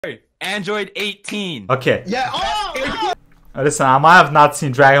Android 18. Okay. Yeah. Oh! Listen, I might have not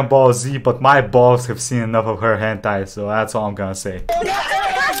seen Dragon Ball Z, but my balls have seen enough of her hentai, so that's all I'm gonna say.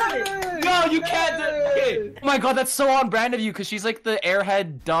 No, you can't do it. Oh my god, that's so on brand of you, because she's like the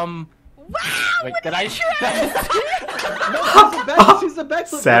airhead dumb. Wow! Wait, did I? No, she's the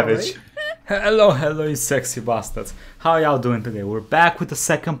best. Savage. Hello, you sexy bastards. How y'all doing today? We're back with the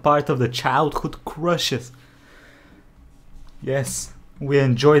second part of the childhood crushes. Yes, we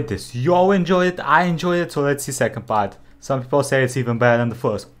enjoyed this. You all enjoyed it, I enjoyed it, so let's see second part. Some people say it's even better than the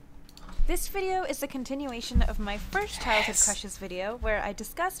first. This video is a continuation of my first childhood crushes video, where I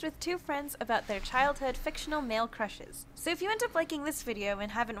discussed with two friends about their childhood fictional male crushes. So if you end up liking this video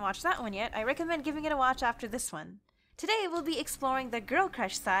and haven't watched that one yet, I recommend giving it a watch after this one. Today we'll be exploring the girl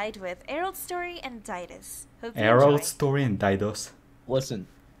crush side with Errol's Story and Didos. Hope you enjoy. Errol's Story and Didos. Listen,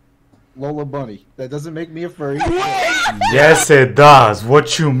 Lola Bunny. That doesn't make me a furry. Yes, it does.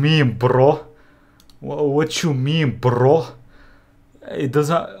 What you mean, bro? What you mean, bro? It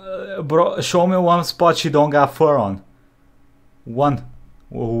doesn't, bro. Show me one spot she don't got fur on. One.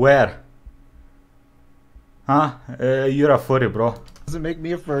 Where? Huh? You're a furry, bro. Doesn't make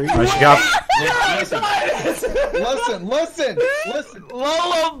me a furry. She got. Listen.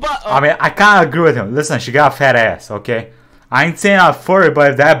 Lola, but I mean, I can't agree with him. Listen, she got a fat ass, okay? I ain't saying I'm furry,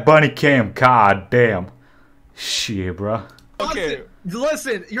 but if that bunny came, god damn. Shit, bro. okay.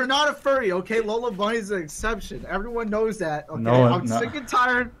 Listen, you're not a furry, okay? Lola Bunny's an exception. Everyone knows that. Okay, No, I'm no. sick and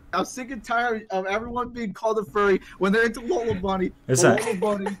tired. I'm sick and tired of everyone being called a furry when they're into Lola Bunny. Listen. Lola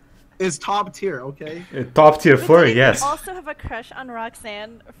Bunny is top tier, okay? Top tier furry, yes. I also have a crush on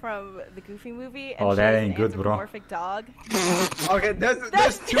Roxanne from the Goofy movie. And Oh, that she's ain't an good, bro. anthropomorphic dog. Okay,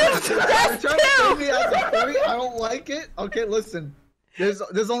 there's two. You're trying to say me as a furry. I don't like it. Okay, listen.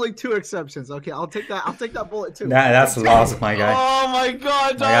 There's only two exceptions. Okay, I'll take that bullet too. Nah, that's a loss, my guy. Oh my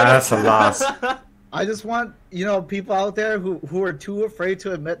god, dog. Yeah, that's a loss. I just want, people out there who are too afraid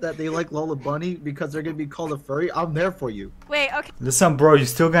to admit that they like Lola Bunny because they're gonna be called a furry. I'm there for you. Wait, okay. Listen, bro, you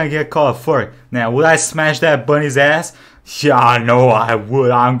still gonna get called a furry. Now, would I smash that bunny's ass? Yeah, I know I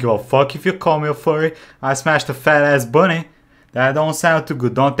would. I don't give a fuck if you call me a furry. I smashed a fat ass bunny. That don't sound too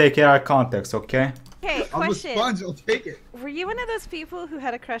good. Don't take it out of context, okay? Okay, I'm a question. sponge. I'll take it. Were you one of those people who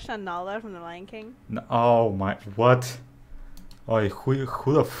had a crush on Nala from The Lion King? Oh my, what? Oi, who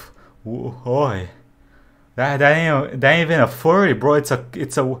the f... Oi. That ain't even a furry, bro. It's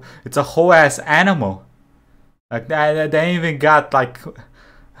a whole ass animal. Like that ain't even got like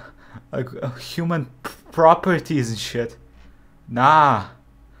human properties and shit. Nah.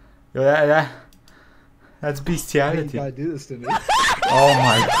 Yo, that's You bestiality. gotta do this to me. Oh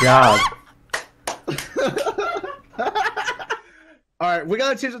my god. All right, we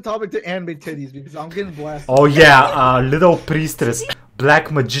gotta change the topic to anime titties because I'm getting blasted. Oh yeah, little priestess,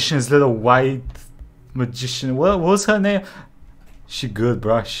 black magician's little white magician. What was her name? She good,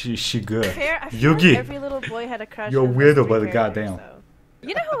 bro. She good. Fair, I feel like Yugi. every little boy had a crush You're on weirdo, those three but characters, goddamn. so.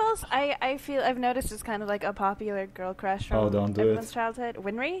 You know who else I've noticed is kind of like a popular girl crush from Oh, don't do everyone's it. childhood?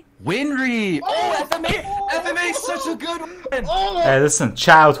 Winry? Winry. Oh, FMA is such a good one. Hey, listen,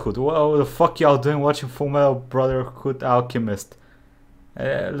 childhood. What the fuck y'all doing watching Full Metal Brotherhood Alchemist?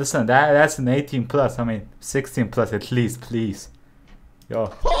 Listen, that's an 18 plus. I mean, 16 plus at least, please.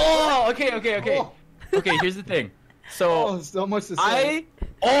 Yo. Oh, okay. Oh. Okay, here's the thing. So Oh, so much to say.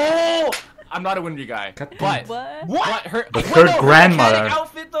 I'm not a Winry guy, God but What? but her grandmother- mechanic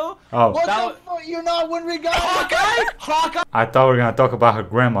outfit though. Oh, What That the fuck? You're not Winry guy. Hawkeye. I thought we were gonna talk about her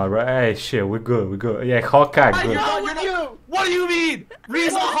grandma, right? Hey, shit, we're good. Yeah, Hawkeye, good. You're not. What do you mean?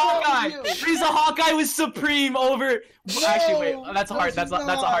 Riza Hawkeye. Riza Hawkeye was supreme over. Actually, wait. That's hard. That's a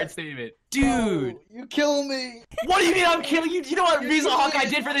hard statement, dude. You kill me. What do you mean I'm killing you? You know what Riza Hawkeye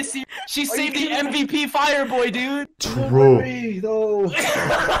did for this series? She saved the MVP Fireboy, dude. True. Winry, though.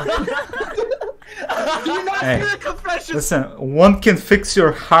 You're not Hey, gonna confession. Listen, one can fix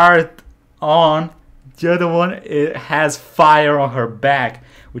your heart on, the other one it has fire on her back,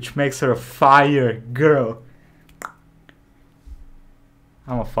 which makes her a fire girl.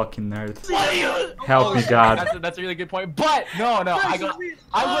 I'm a fucking nerd. What are you? Help me, God. That's a really good point. But no, I'm going with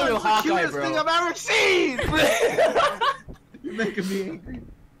Hawkeye, Cutest bro. thing I've ever seen. You're making me angry.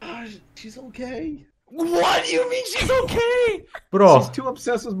 She's okay. What do you mean she's okay, Bro, She's too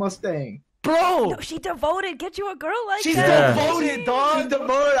obsessed with Mustang. bro? No, she devoted. Get you a girl like She's that. Yeah. devoted, She's dog.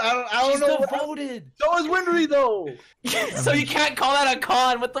 devoted. I don't She's know. devoted. So is Winry though. So you can't call that a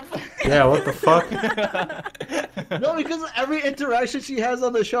con. What the fuck? yeah, what the fuck? No, because every interaction she has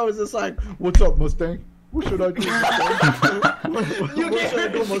on the show is just like, "What's up, Mustang? What should I do, Mustang? You What should I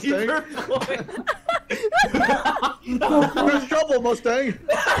do, gave her Mustang?" point. Where's trouble, Mustang?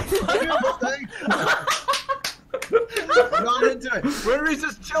 Come here, Mustang. I'm not into it. Winry's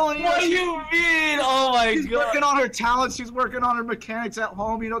just chilling. What do you mean? Oh my She's god. working on her talents. She's working on her mechanics at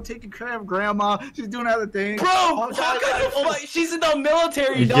home. You know, taking care of grandma. She's doing other things. Bro, oh my, she's in the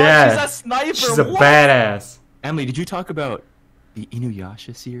military, dog. Yeah. She's a sniper. She's a What? badass. Emily, did you talk about the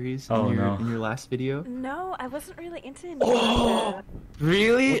Inuyasha series in your last video? No, I wasn't really into Oh, Inuyasha.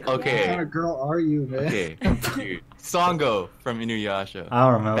 really? What kind Okay. of girl are you, man? Okay, dude. Songo from Inuyasha. I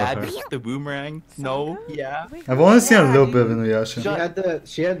don't remember Bad her. bitch, the boomerang? No. Yeah. Wait, I've only seen a yeah, little bit of Inuyasha.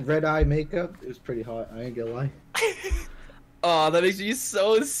 She had red eye makeup. It was pretty hot. I ain't gonna lie. Oh, that makes me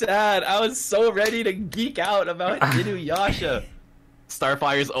so sad. I was so ready to geek out about Inuyasha.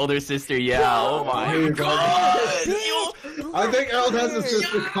 Starfire's older sister, yeah. Oh my Here you go. god. I think Errol has a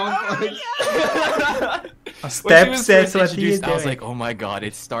sister complex. A When she step was says first what he is introduced, I was doing. like, oh my god,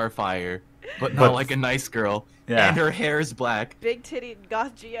 it's Starfire. But But- not like a nice girl. Yeah. And her hair is black. Big titty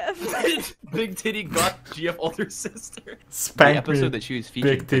goth GF. Big titty got GF older sister. The Spank episode me, that she was big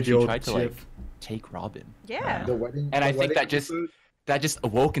featured, titty she old tried to like chip. take Robin. Yeah. The wedding. And the I think wedding that just episode.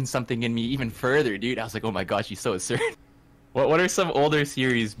 awoken something in me even further, dude. I was like, oh my god, she's so absurd. What are some older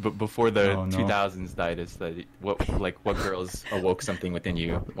series before the Oh, no. 2000s died? What girls awoke something within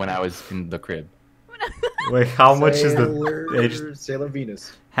you when I was in the crib? Wait, how much is the age? Sailor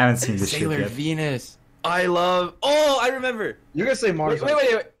Venus? Haven't seen this Sailor shit yet. Venus. I love. Oh, I remember. You're gonna say Mars.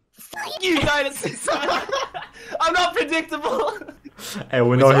 Wait. Fuck you, Dynasty. I'm not predictable. Hey, we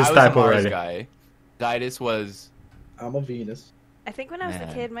Wait, know so his I was type a Mars already. guy. Didus was I'm a Venus. I think when I was Man.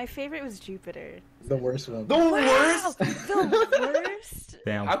 a kid, my favorite was Jupiter. The worst one. the worst. The worst?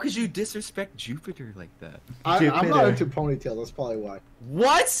 Damn. How could you disrespect Jupiter like that? I'm not Jupiter. into ponytail. That's probably why.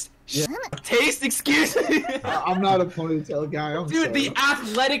 What? Yeah. Taste, excuse me. I'm not a ponytail guy. I'm Dude, the sorry.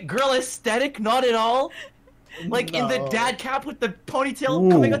 athletic girl aesthetic, not at all. Like in the No. dad cap with the ponytail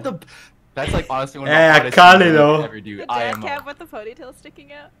Ooh. coming out the. That's like honestly one of Eh, the I hottest call things it, I though. could ever do. The I dad am. cap with the ponytail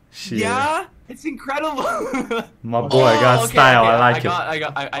sticking out. Shit. Yeah, it's incredible. My boy got okay, style. okay, I like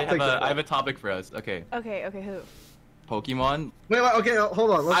it. I have a topic for us. Okay, Okay, who? Pokemon. Wait, okay,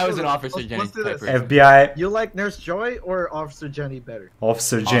 hold on. Let's I do was an this. Officer Let's Jenny do this. type person. FBI You like Nurse Joy or Officer Jenny better?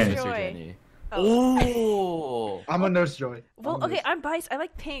 Officer Jenny. Officer Joy. Jenny. Oh. Oh. I'm a Nurse Joy. Well, I'm a okay, Nurse- I'm biased. I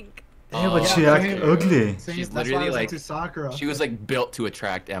like pink. Yeah, but Oh. she Yeah, act same. ugly. Same, She's that's why I literally was like- into Sakura. She was like built to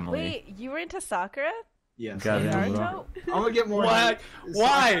attract Emily. Wait, you were into Sakura? Yes. Goddamn, bro. Naruto? I'm gonna get more. What? hate.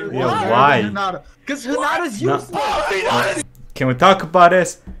 Why? Sakura Yeah, is better why? than Hinata. Because Hinata's No. useless. Can we talk about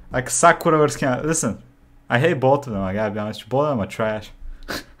this? Like Sakura versus Hinata. Listen, I hate both of them. I gotta be honest. Both of them are trash.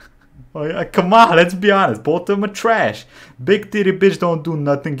 Oh, yeah, come on, let's be honest. Both of them are trash. Big titty bitch don't do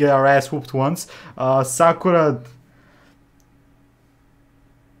nothing. Get our ass whooped once. Sakura.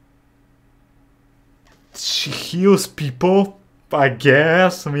 She heals people, I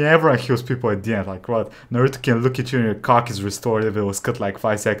guess. I mean, everyone heals people at the end. Like, what? Naruto can look at you and your cock is restored if it was cut like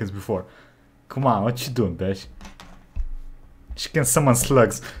 5 seconds before. Come on, what you doing, bitch? She can summon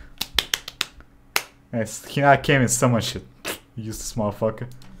slugs. Yes, Hinata came and summoned shit. You useless motherfucker.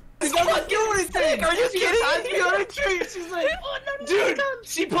 I'm not doing anything. Are you kidding? She's like, Dude,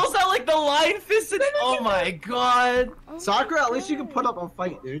 she pulls out like the lion fist and oh my god. Sakura, at least you can put up a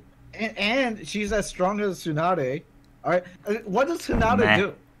fight, dude. And she's as strong as Tsunade. Alright? What does Hinata Nah.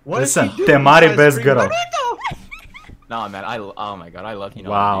 do? What Listen, does she do? Temari besides best scream, girl. "Naruto!" No, man. Oh my god, I love Hinata.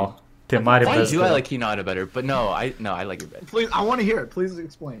 Wow. Temari Why best do I girl. like Hinata better? But no, I like her better. Please, I want to hear it. Please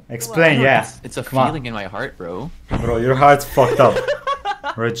explain. Explain, yeah. It's a Come on. feeling in my heart, bro. Bro, your heart's fucked up.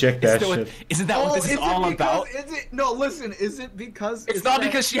 Reject that shit. Isn't that what this is it all because, about? Is it? No, listen. Is it because It's not that-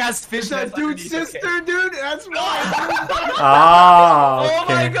 because she has fish it's that heads dude's underneath, sister, okay. dude. That's why. Ah, Oh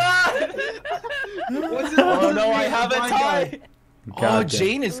my okay. god! What's it- Oh what's no, his I name? have a Blind guy. tie. Oh, Goddamn.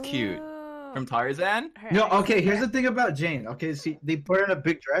 Jane is cute. Ooh. From Tarzan? Her No, eyes. okay. Here's the thing about Jane. Okay, see, they put her in a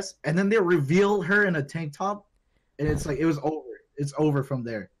big dress, and then they reveal her in a tank top, and it's like it was over. It's over from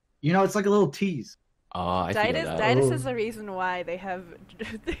there. You know, it's like a little tease. Oh, I feel that. Didus Oh. is the reason why they have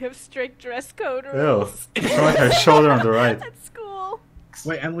strict dress code Ew. rules It's on her shoulder on the right. at school.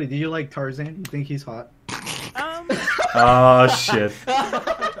 Wait, Emily, do you like Tarzan? Do you think he's hot? Oh, shit.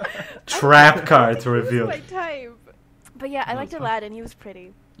 Trap card He was revealed. my type. But yeah, I liked Aladdin. He was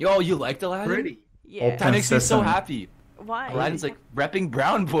pretty. Yo, you liked Aladdin? Pretty. Yeah. Open. That makes me so Sesame. happy. Why? Aladdin's like repping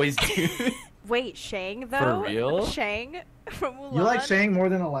brown boys, dude. Wait, Shang though? real? Shang from Mulan. You like Shang more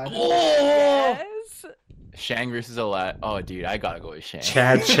than Aladdin? Oh! Yes. Shang versus Aladdin. Oh, dude, I gotta go with Shang.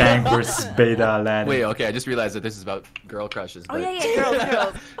 Chad Chang versus Beta Aladdin. Wait, okay, I just realized that this is about girl crushes. Oh but- yeah,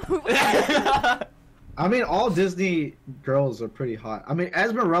 girls. I mean, all Disney girls are pretty hot. I mean,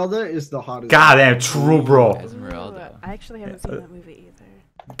 Esmeralda is the hottest. God damn, true, bro. Esmeralda. I actually haven't seen that movie either.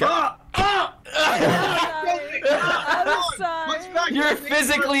 I'm sorry. You're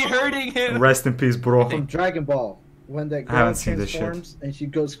physically hurting him. Rest in peace, bro. From Dragon Ball. When that I girl haven't seen this shit. transforms and she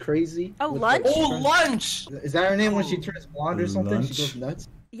goes crazy. Oh, with Lunch? the- Oh, Lunch! Is that her name when she turns blonde or something? Lunch? She goes nuts.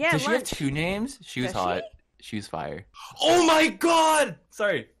 Yeah, Does she have Lunch. 2 names? She was Does she? hot. She was fire. Oh my god!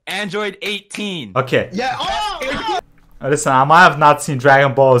 Sorry. Android 18. Okay. Yeah. Oh! Listen, I might have not seen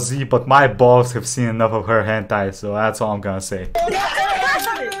Dragon Ball Z, but my balls have seen enough of her hentai, so that's all I'm gonna say.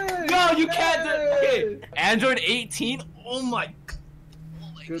 No, you can't do okay. Android 18? Oh my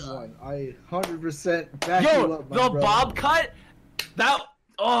Good one. I 100% back you Yo, up, my the brother. bob cut? That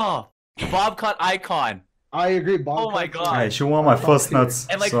bob cut icon. I agree, Bob. Oh my Cutler. god. Hey, she won my first nuts,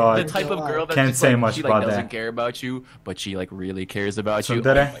 And like so the I type of girl that can't just, say like, much she about like doesn't that. care about you, but she like really cares about So you.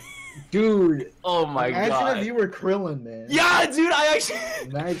 did I? Dude. Oh my Imagine god. if you were Krillin, man. Yeah, dude, I actually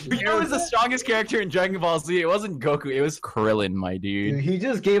Imagine. You know who was the strongest character in Dragon Ball Z? It wasn't Goku, it was Krillin, my dude. Dude, he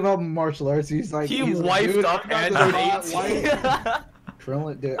just gave up martial arts. He's like, He he's like, wiped dude, up I'm not Android the hot 18. wife.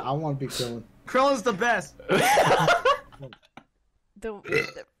 Krillin, dude, I want to be Krillin. Krillin's the best.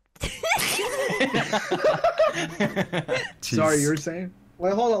 Sorry, Jeez. you were saying?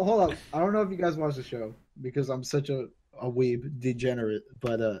 Wait, hold up. I don't know if you guys watch the show because I'm such a weeb degenerate,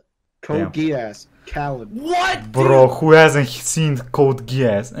 but Code Geass, Callan. What? Bro, who hasn't seen Code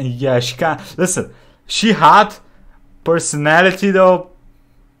Geass? And yeah, she can't. Listen, she hot. Personality though,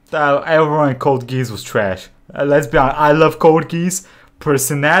 everyone in Code Geass was trash. Let's be honest. I love Code Geass.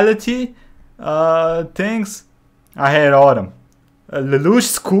 Personality, things, I hate all them.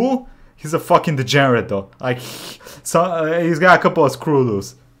 Lelouch's cool. He's a fucking degenerate though. Like, he's got a couple of screw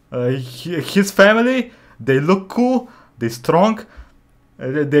loose. His family, they look cool. They strong.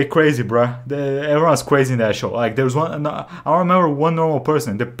 They're crazy, bruh. Everyone's crazy in that show. Like, there's one. I don't remember one normal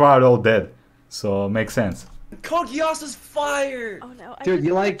person. They're probably all dead. So makes sense. Code Geass is fire. Oh no. I Dude, didn't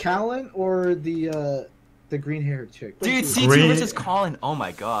you like it. Callan or the green-haired chick? Dude, C2 Green- versus Colin. Oh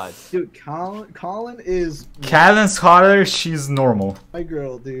my god. Dude, Colin is Callan's hotter. She's normal. my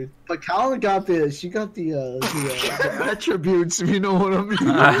girl, dude. But Callan got the attributes. If you know what I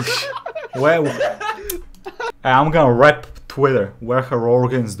mean. Well, I'm gonna rep Twitter. Where her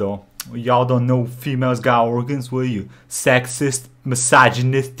organs though? Y'all don't know females got organs, will you? Sexist,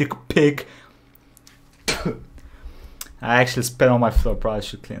 misogynistic pig. I actually spit on my floor. Probably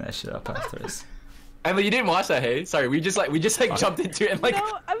should clean that shit up after this. Emily, you didn't watch that, hey? Sorry, we just jumped into it and like.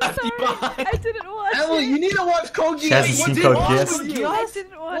 No, I'm left you sorry. behind. I didn't watch Emily, it. you need to watch Code Geass. She hasn't What seen did Code wrong Geass? with you? I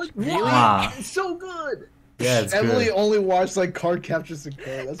didn't watch it. What? Wow. It's so good. Yeah, it's Emily good. only watched like card capture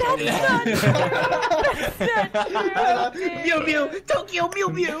Sakura. That's all. Mew Mew, Tokyo Mew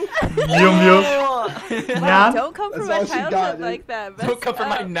Mew. Mew Mew. Wow, don't come That's from my all she got, childhood dude. like that. Don't Messed come for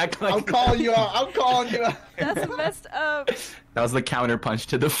my up. neck I'm like calling you out. I'm calling you out. That's messed up. that was the counter punch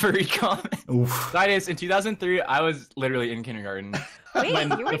to the furry comment. Oof. That is, in 2003, I was literally in kindergarten. Wait, When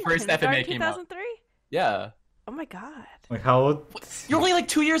you were the in first kindergarten FMA came out. 2003? Yeah. Oh my god. Like how old? You're only like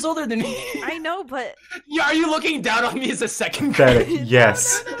 2 years older than me. I know, but Yeah, are you looking down on me as a second Pathetic. grade?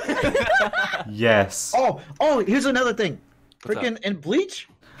 Yes. Yes. Oh, here's another thing. What's up? Freaking in Bleach.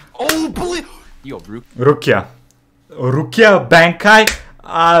 Oh, bully! Yo, Rook. Rukia. Rukia Bankai.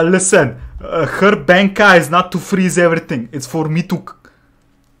 Listen. Her Bankai is not to freeze everything. It's for me to.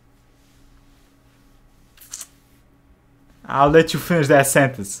 I'll let you finish that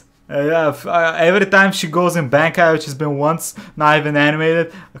sentence. Every time she goes in Bankai, which has been once, not even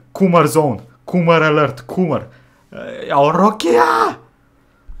animated, Kumar zone. Kumar alert. Kumar. Rukia!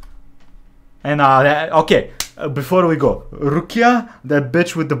 And okay, before we go, Rukia, that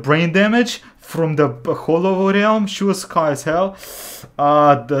bitch with the brain damage from the Hollow Realm, she was cool as hell.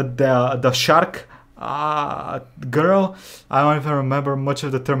 The shark girl, I don't even remember much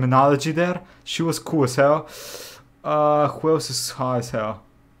of the terminology there. She was cool as hell. Who else is high as hell?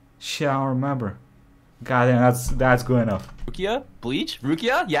 Shit, I don't remember. God damn, that's good enough. Rukia? Bleach?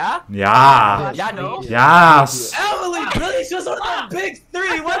 Rukia? Yeah? Yeah. Yeah, no? Yes. Emily, really? She was one of the big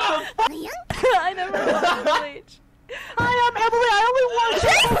three. What the? I never watched Bleach. I am Emily. I only watched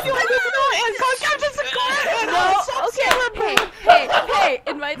Hey,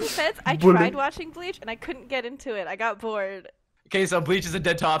 in my defense, I Bully. tried watching Bleach and I couldn't get into it. I got bored. Okay, so Bleach is a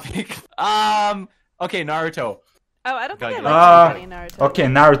dead topic. Okay, Naruto. Oh, I don't think I Got liked anybody in Naruto. Okay,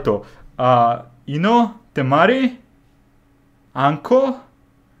 Naruto. You know Temari? Anko?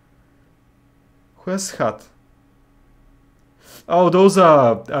 Who else hot? Oh, those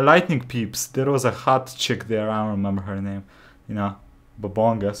lightning peeps. There was a hot chick there. I don't remember her name. You know,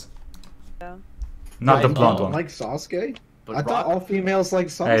 Babongas. Not the You blonde don't one. like Sasuke? But I thought Rock- all females like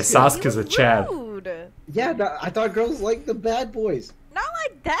Sasuke. Hey, Sasuke's a Chad. Rude. Yeah, I thought girls like the bad boys. Not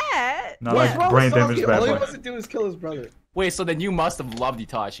like that. Not What's like wrong brain with Sasuke? damage bad All he boy. wants to do is kill his brother. Wait, so then you must have loved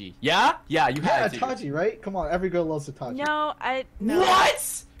Itachi. Yeah? Yeah, you Yeah, had to. Itachi, right? Come on, every girl loves Itachi. No, no.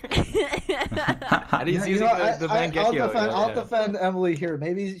 What? I Yeah, didn't you see know, the Mangekyo. I'll defend Emily here.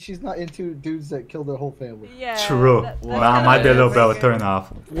 Maybe she's not into dudes that kill their whole family. Yeah. True. that's Nah, kinda might be a little bit of a weird. turn off.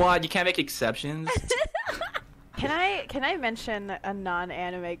 What? You can't make exceptions? Can I mention a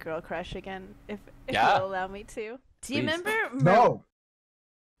non-anime girl crush again, if Yeah. you'll allow me to? Do you Please. remember? No.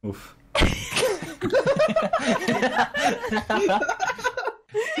 Oof.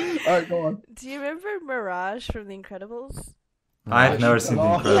 Alright, go on. Do you remember Mirage from The Incredibles? I've never seen The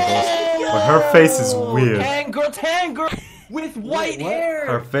Oh. Incredibles. But her face is weird. Tan girl with white what? hair.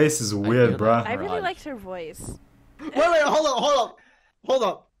 Her face is weird, feel bruh. I really Mirage. liked her voice. Wait, hold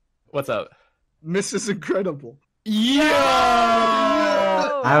up. What's up? Mrs. Incredible. Yeah.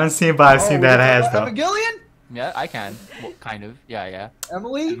 I haven't seen, but I've seen that ass though. Evangelion? Yeah, I can. Well, kind of. Yeah.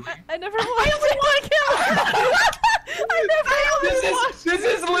 Emily? I never watched it. This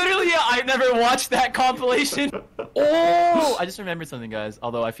is literally I never watched that compilation. Oh, I just remembered something, guys.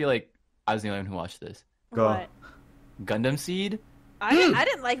 Although I feel like I was the only one who watched this. Go. What? Gundam Seed. I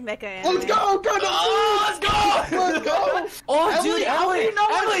didn't like mecha anime. Let's go! Oh, let's go! Let's go! Oh, Emily, dude, how do you know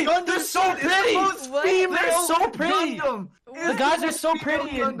what Emily, Gundam they're so Seed is? pretty. It's the most What? female They're so pretty. Gundam. The guys are so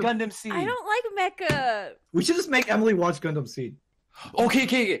pretty in Gundam Seed. I don't like mecha. We should just make Emily watch Gundam Seed.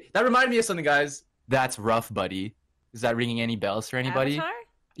 Okay. That reminded me of something, guys. That's rough, buddy. Is that ringing any bells for anybody? Avatar?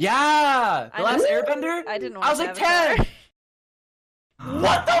 Yeah, The I Last didn't- Airbender. I didn't watch I was like Avatar. 10.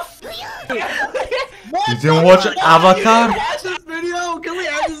 What the f? What? You didn't watch Avatar? Watch this video! Can we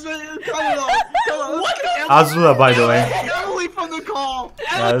add this video? Come on. What the Azula, by the way. Emily from the call!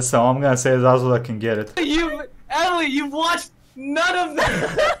 Yeah, so I'm gonna say is Azula can get it. Emily, you've watched none of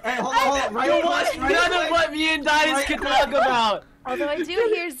that. Hey, hold on. Right, You watched none of what me and Dice could talk about. Although I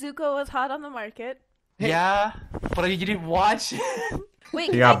do hear Zuko was hot on the market. Yeah, but you didn't watch it. Wait, He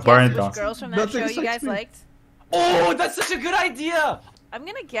can got I guess burned which on. girls from that That's show you guys exactly- liked? Oh, that's such a good idea. I'm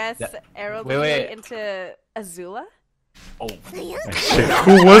gonna guess Arrow wait. into Azula. Oh. Shit,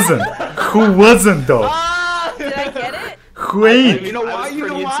 who wasn't? Who wasn't though? Ah! Did I get it? Who ain't? You know why? You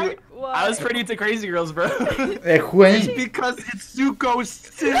know why? Why? I was pretty into Crazy Girls, bro. Hey, who ain't? Because it's Zuko's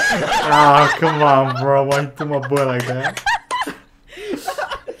sister. Ah, come on, bro. Why you do my boy like that?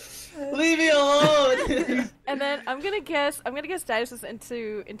 Leave me alone. And then I'm gonna guess Dice was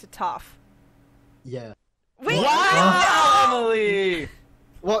into Toph. Yeah. Wait, Wow, Emily.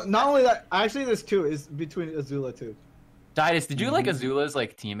 Well, not only that, actually, there's two. Is between Azula too. Didas, did you like Azula's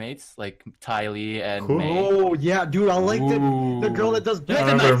like teammates, like Ty Lee and Who? May? Oh yeah, dude, I like the girl that does. I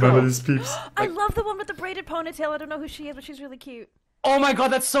Black don't remember these peeps. I love the one with the braided ponytail. I don't know who she is, but she's really cute. Oh my god,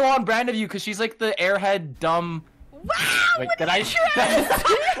 that's so on brand of you, because she's like the airhead dumb. Wow! Wait, look did at I?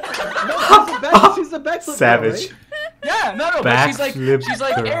 No, she's the backflip girl, Savage. right? Yeah, no, but she's like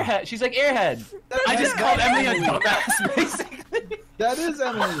Backflip girl. airhead. She's like airhead. I just called Emily a dumbass, basically. That is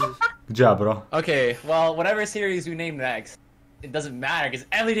Emily. Good job, bro. Okay, well, whatever series we name next, it doesn't matter because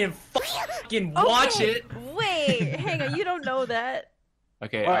Emily didn't fucking watch Okay, it. Wait, hang on, you don't know that.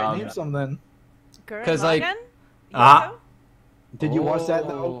 Okay, All right, name some then. Gurren 'Cause, like- Lagann? Ah. Did you watch that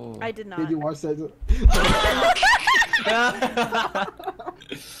though? I did not. Did you watch that?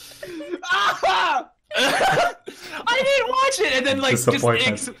 I didn't watch it, and then like just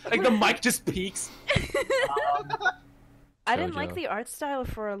Disappointment. like the mic just peaks. I didn't JoJo. like the art style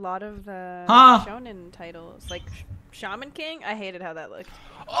for a lot of the Huh. shonen titles, like Shaman King. I hated how that looked.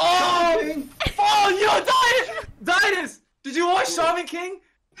 Oh, oh, yo, Didas! Did you watch Shaman King?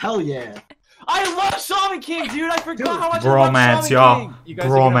 Hell yeah. I love Shaman King, dude. I forgot Dude, how much bromance, I love Shaman y'all. King. You guys are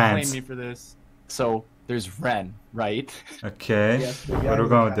gonna Bromance. blame me for this. So there's Ren, right? Okay. Yes, the Where guy are we with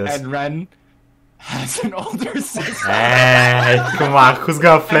going the with this? And Ren has an older sister. Hey, come on. Who's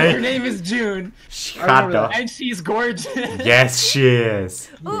gonna And her play? name is June, She I remember hot though. and she's gorgeous. Yes, she is.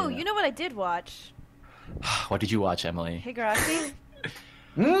 Ooh, you know what I did watch? What did you watch, Emily? Higurashi.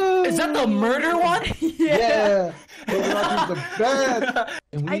 Is that the murder one? Yeah. Higuraki's the best.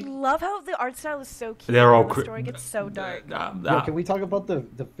 And I we, love how the art style is so cute. They're all and the cre- story gets so dark. yo, can we talk about the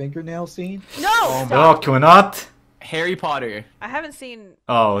fingernail scene? No, Oh, stop. can we not? Harry Potter. I haven't seen.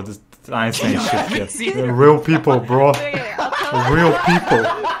 Oh, this, I ain't saying shit haven't yet. seen They're real people, bro. Okay, I'll tell, Real people.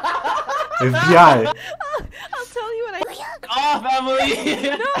 FBI. I'll tell you when I. Off, Emily.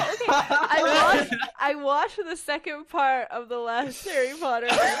 No, okay. I watched the second part of the last Harry Potter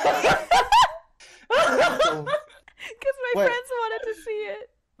because my Wait. friends wanted to see it.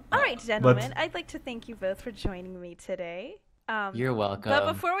 Alright, gentlemen, I'd like to thank you both for joining me today. You're welcome. But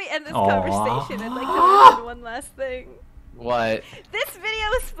before we end this Aw. conversation, I'd like to mention one last thing. What? This video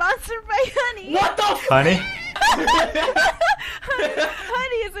is sponsored by Honey. What the f- Honey?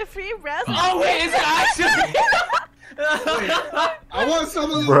 Honey is a free browser. Oh wait, is it actually? I want some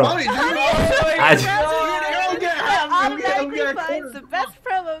of the Bro. money, dude. I- Automatically finds the best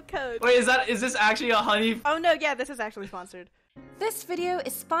promo code. Wait, is this actually a Honey? Oh no, yeah, this is actually sponsored. This video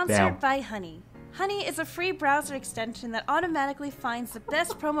is sponsored Damn. by Honey. Honey is a free browser extension that automatically finds the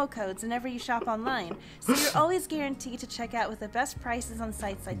best promo codes whenever you shop online, so you're always guaranteed to check out with the best prices on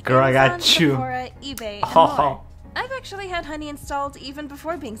sites like Girl, I Amazon, got you. Sephora, eBay, and Oh. more. I've actually had Honey installed even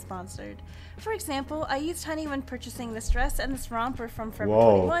before being sponsored. For example, I used Honey when purchasing this dress and this romper from Forever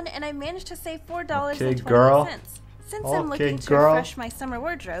Whoa. 21, and I managed to save $4.28. Okay, girl. Since I'm Okay, looking to girl. refresh my summer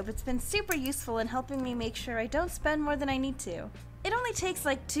wardrobe, it's been super useful in helping me make sure I don't spend more than I need to. It only takes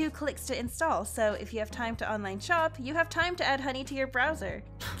like 2 clicks to install, so if you have time to online shop, you have time to add Honey to your browser.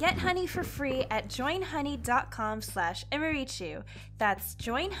 Get Honey for free at joinhoney.com/Emirichu. That's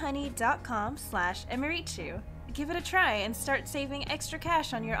joinhoney.com/Emirichu. Give it a try and start saving extra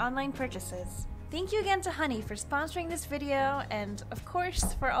cash on your online purchases. Thank you again to Honey for sponsoring this video and, of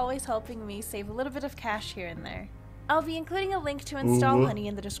course, for always helping me save a little bit of cash here and there. I'll be including a link to install Ooh. Honey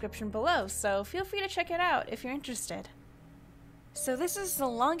in the description below, so feel free to check it out if you're interested. So this is the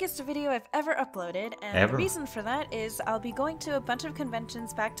longest video I've ever uploaded, and Ever? the reason for that is I'll be going to a bunch of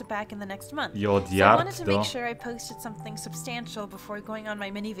conventions back to back in the next month. Yo, So I wanted to though. make sure I posted something substantial before going on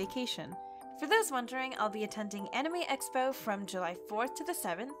my mini vacation. For those wondering, I'll be attending Anime Expo from July 4th to the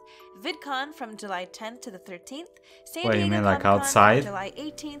 7th, VidCon from July 10th to the 13th, San Wait, you Diego mean like Comic-Con outside? from July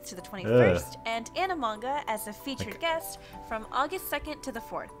 18th to the 21st, and Animanga as a featured guest from August 2nd to the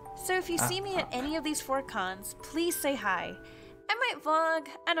 4th. So if you see me at any of these 4 cons, please say hi. I might vlog,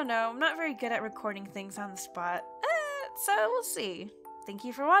 I don't know, I'm not very good at recording things on the spot, so we'll see. Thank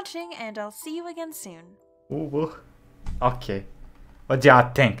you for watching, and I'll see you again soon. Ooh. Okay. What do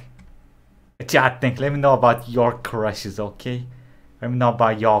y'all think? What y'all think? Let me know about your crushes, okay? Let me know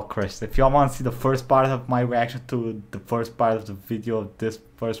about your crushes. If y'all want to see the first part of my reaction to the first part of the video of this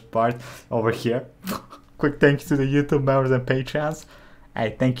first part over here. Quick thank you to the YouTube members and Patreons.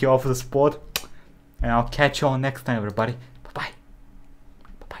 Hey, thank you all for the support. And I'll catch you all next time, everybody.